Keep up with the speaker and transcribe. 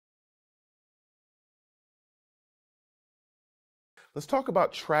Let's talk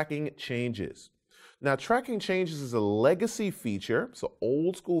about tracking changes. Now, tracking changes is a legacy feature, so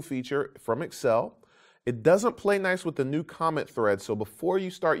old school feature from Excel. It doesn't play nice with the new comment thread, so before you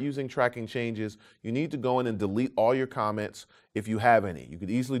start using tracking changes, you need to go in and delete all your comments if you have any. You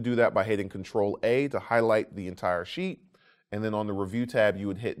could easily do that by hitting Control-A to highlight the entire sheet, and then on the Review tab, you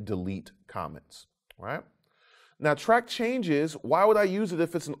would hit Delete Comments, right? Now, track changes, why would I use it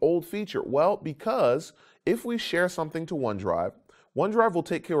if it's an old feature? Well, because if we share something to OneDrive, OneDrive will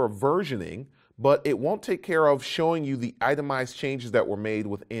take care of versioning, but it won't take care of showing you the itemized changes that were made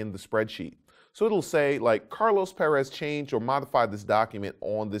within the spreadsheet. So it'll say like Carlos Perez changed or modified this document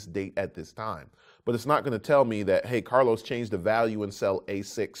on this date at this time. But it's not going to tell me that, hey, Carlos changed the value in cell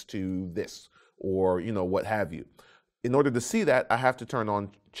A6 to this, or what have you. In order to see that, I have to turn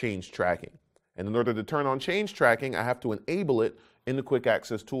on change tracking. And in order to turn on change tracking, I have to enable it in the quick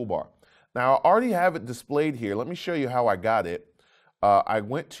access toolbar. Now, I already have it displayed here. Let me show you how I got it. I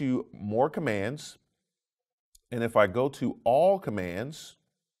went to More Commands, and if I go to All Commands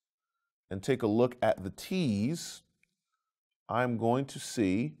and take a look at the T's, I'm going to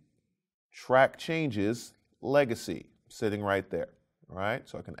see Track Changes Legacy sitting right there. All right,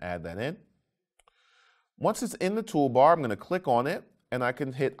 so I can add that in. Once it's in the toolbar, I'm going to click on it, and I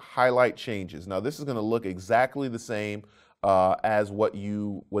can hit Highlight Changes. Now, this is going to look exactly the same as what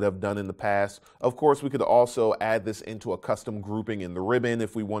you would have done in the past. Of course, we could also add this into a custom grouping in the ribbon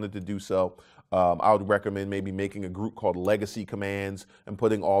if we wanted to do so. I would recommend maybe making a group called Legacy Commands and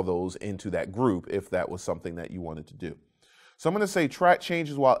putting all those into that group if that was something that you wanted to do. So I'm going to say Track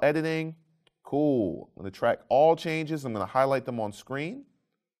Changes while editing. Cool. I'm going to track all changes. I'm going to highlight them on screen.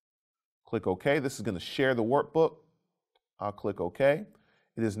 Click OK. This is going to share the workbook. I'll click OK.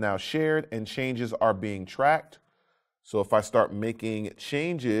 It is now shared and changes are being tracked. So if I start making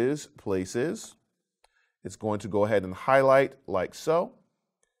changes places, it's going to go ahead and highlight like so,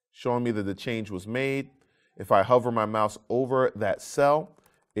 showing me that the change was made. If I hover my mouse over that cell,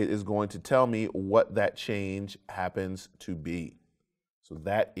 it is going to tell me what that change happens to be. So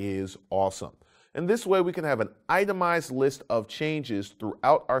that is awesome. And this way we can have an itemized list of changes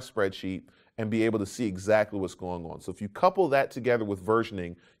throughout our spreadsheet and be able to see exactly what's going on. So if you couple that together with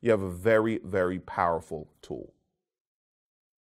versioning, you have a very, very powerful tool.